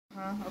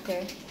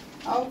Okay.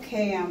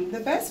 Okay, the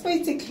best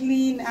way to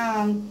clean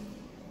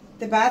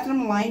the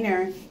bathroom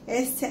liner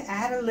is to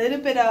add a little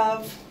bit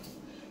of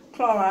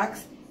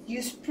Clorox.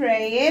 You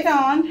spray it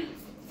on,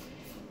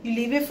 you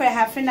leave it for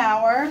half an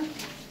hour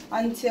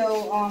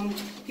until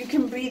you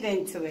can breathe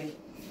into it.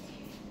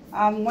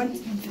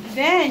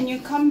 Then you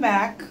come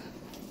back,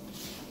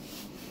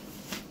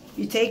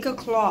 you take a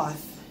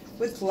cloth,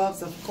 with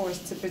gloves of course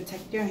to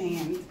protect your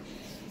hands,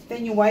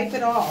 then you wipe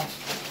it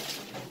off.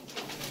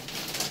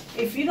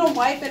 If you don't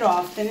wipe it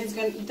off, then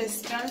the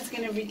smell is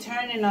going to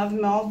return, and of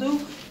mildew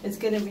it's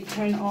going to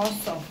return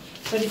also.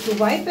 But if you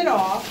wipe it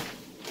off,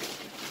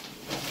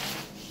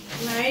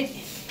 right,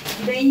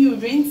 then you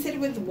rinse it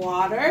with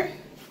water.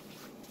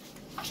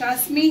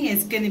 Trust me,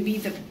 it's going to be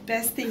the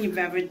best thing you've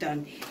ever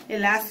done.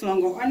 It lasts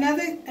longer.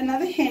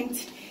 Another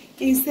hint,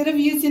 instead of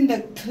using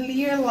the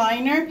clear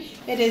liner,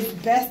 it is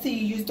best that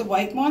you use the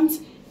white ones,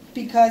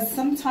 because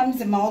sometimes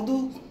the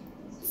mildew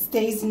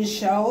stays in the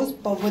shells,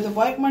 but with the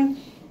white one,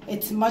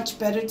 it's much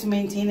better to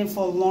maintain it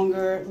for a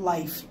longer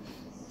life.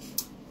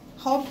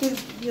 Hope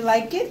you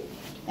like it,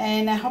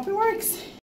 and I hope it works.